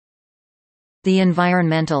The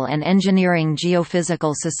Environmental and Engineering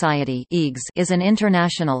Geophysical Society (EEGS) is an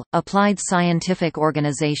international, applied scientific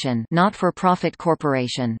organization, not-for-profit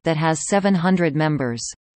corporation that has 700 members.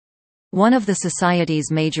 One of the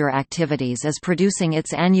Society's major activities is producing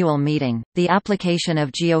its annual meeting, The Application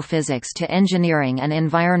of Geophysics to Engineering and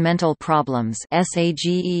Environmental Problems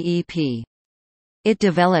 (SAGEEP). It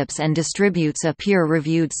develops and distributes a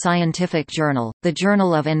peer-reviewed scientific journal, the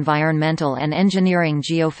Journal of Environmental and Engineering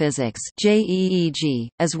Geophysics (JEEG),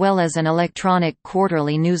 as well as an electronic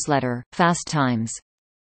quarterly newsletter, iFastTIMES.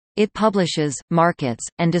 It publishes, markets,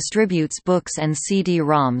 and distributes books and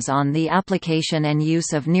CD-ROMs on the application and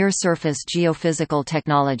use of near-surface geophysical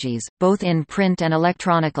technologies, both in print and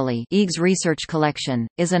electronically. EEGS Research Collection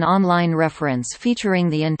is an online reference featuring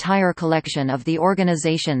the entire collection of the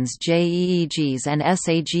organization's JEEGs and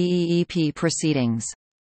SAGEEP proceedings.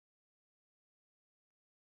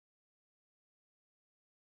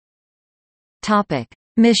 Topic: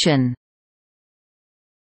 Mission.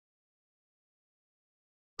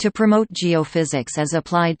 To promote geophysics as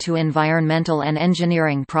applied to environmental and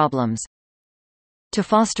engineering problems. To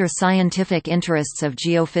foster scientific interests of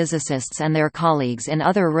geophysicists and their colleagues in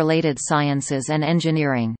other related sciences and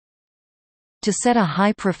engineering. To set a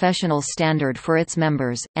high professional standard for its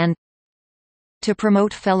members, and to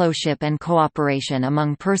promote fellowship and cooperation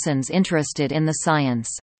among persons interested in the science.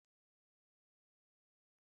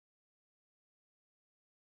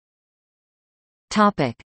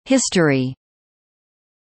 History.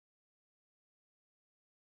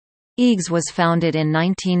 EEGS was founded in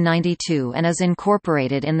 1992 and is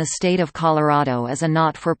incorporated in the state of Colorado as a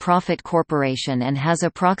not-for-profit corporation and has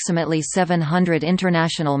approximately 700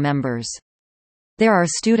 international members. There are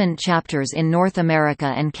student chapters in North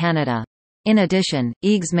America and Canada. In addition,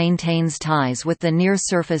 EEGS maintains ties with the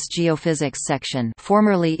Near-Surface Geophysics section,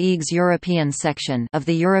 formerly EEGS European section, of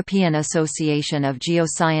the European Association of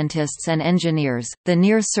Geoscientists and Engineers, the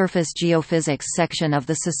Near-Surface Geophysics section of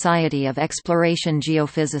the Society of Exploration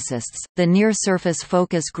Geophysicists, the Near-Surface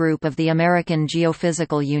Focus Group of the American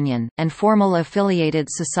Geophysical Union, and formal affiliated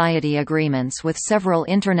society agreements with several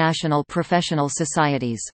international professional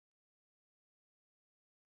societies.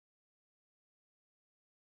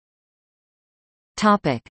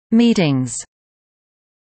 Meetings.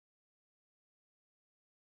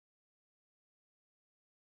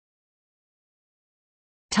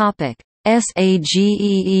 SAGEEP.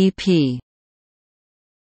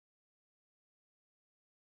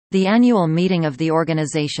 The annual meeting of the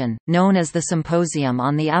organization, known as the Symposium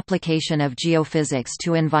on the Application of Geophysics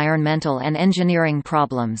to Environmental and Engineering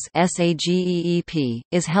Problems (SAGEEP),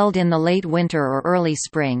 is held in the late winter or early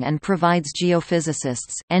spring and provides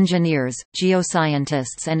geophysicists, engineers,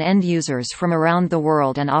 geoscientists and end users from around the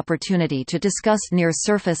world an opportunity to discuss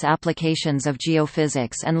near-surface applications of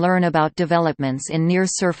geophysics and learn about developments in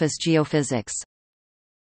near-surface geophysics.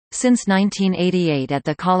 Since 1988 at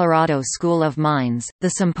the Colorado School of Mines, the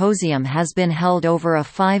symposium has been held over a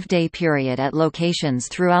 5-day period at locations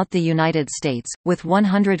throughout the United States, with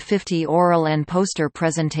 150 oral and poster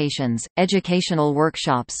presentations, educational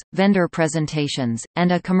workshops, vendor presentations,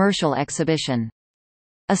 and a commercial exhibition.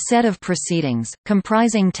 A set of proceedings,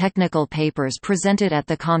 comprising technical papers presented at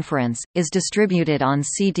the conference, is distributed on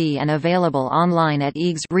CD and available online at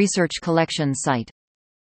EEGS Research Collection site.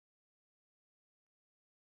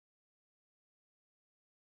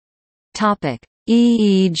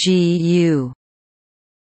 EEGU.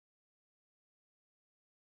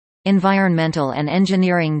 Environmental and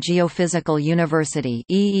Engineering Geophysical University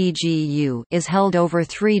 (EEGU) is held over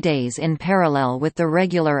 3 days in parallel with the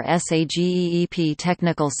regular SAGEEP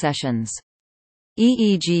technical sessions.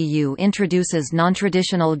 EEGU introduces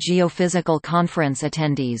non-traditional geophysical conference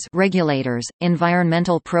attendees, regulators,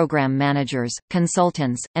 environmental program managers,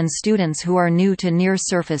 consultants, and students who are new to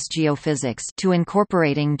near-surface geophysics to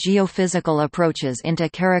incorporating geophysical approaches into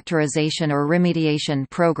characterization or remediation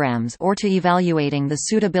programs or to evaluating the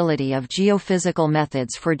suitability of geophysical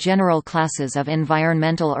methods for general classes of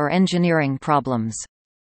environmental or engineering problems.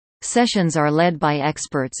 Sessions are led by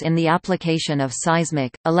experts in the application of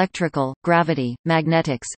seismic, electrical, gravity,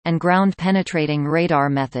 magnetics, and ground-penetrating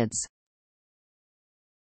radar methods.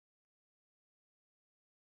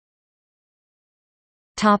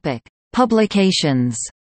 Publications.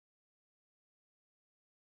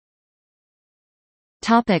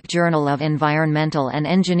 Journal of Environmental and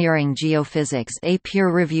Engineering Geophysics, a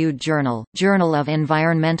peer-reviewed journal, Journal of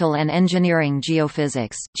Environmental and Engineering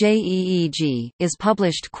Geophysics (JEEG), is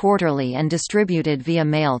published quarterly and distributed via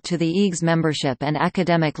mail to the EEGS membership and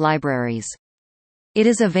academic libraries. It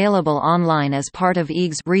is available online as part of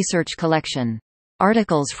EEGS Research Collection.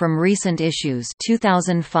 Articles from recent issues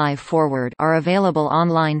 2005 forward are available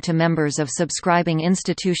online to members of subscribing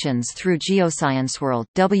institutions through GeoscienceWorld,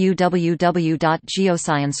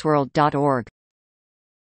 www.geoscienceworld.org.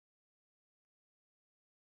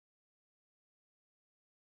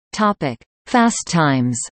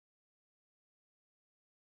 FastTIMES.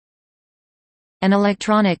 An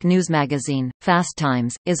electronic news magazine,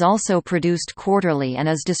 FastTIMES, is also produced quarterly and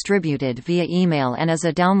is distributed via email and as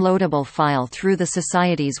a downloadable file through the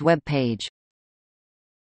Society's web page.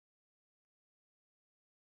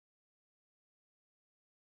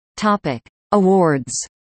 Awards.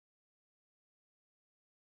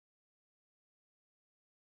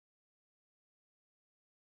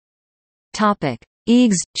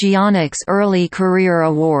 EEGS – Geonics Early Career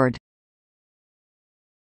Award.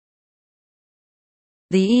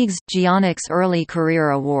 The EEGS – Geonics Early Career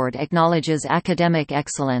Award acknowledges academic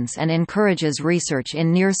excellence and encourages research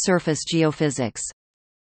in near-surface geophysics.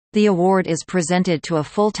 The award is presented to a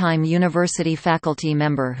full-time university faculty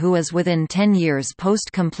member who is within 10 years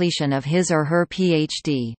post-completion of his or her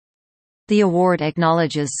PhD. The award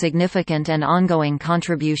acknowledges significant and ongoing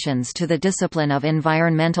contributions to the discipline of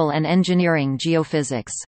environmental and engineering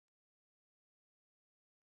geophysics.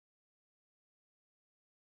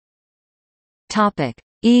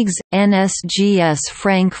 EEGS – NSGS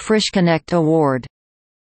Frank Frischknecht Award.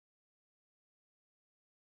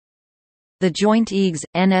 The joint EEGS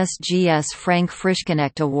 – NSGS Frank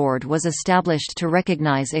Frischknecht Award was established to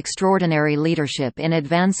recognize extraordinary leadership in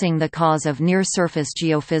advancing the cause of near-surface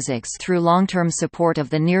geophysics through long-term support of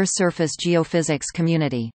the near-surface geophysics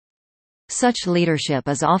community. Such leadership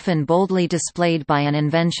is often boldly displayed by an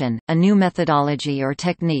invention, a new methodology or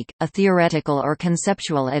technique, a theoretical or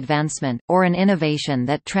conceptual advancement, or an innovation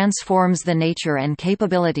that transforms the nature and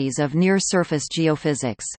capabilities of near-surface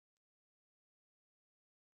geophysics.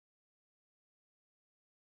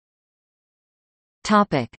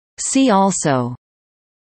 See also: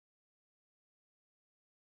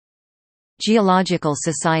 Geological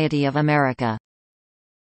Society of America,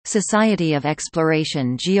 Society of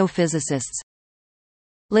Exploration Geophysicists,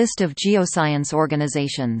 List of geoscience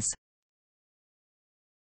organizations.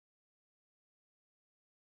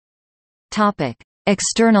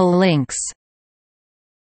 External links: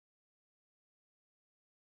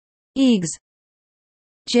 EEGS,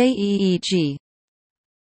 JEEG,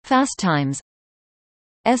 FastTIMES,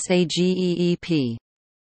 SAGEEP.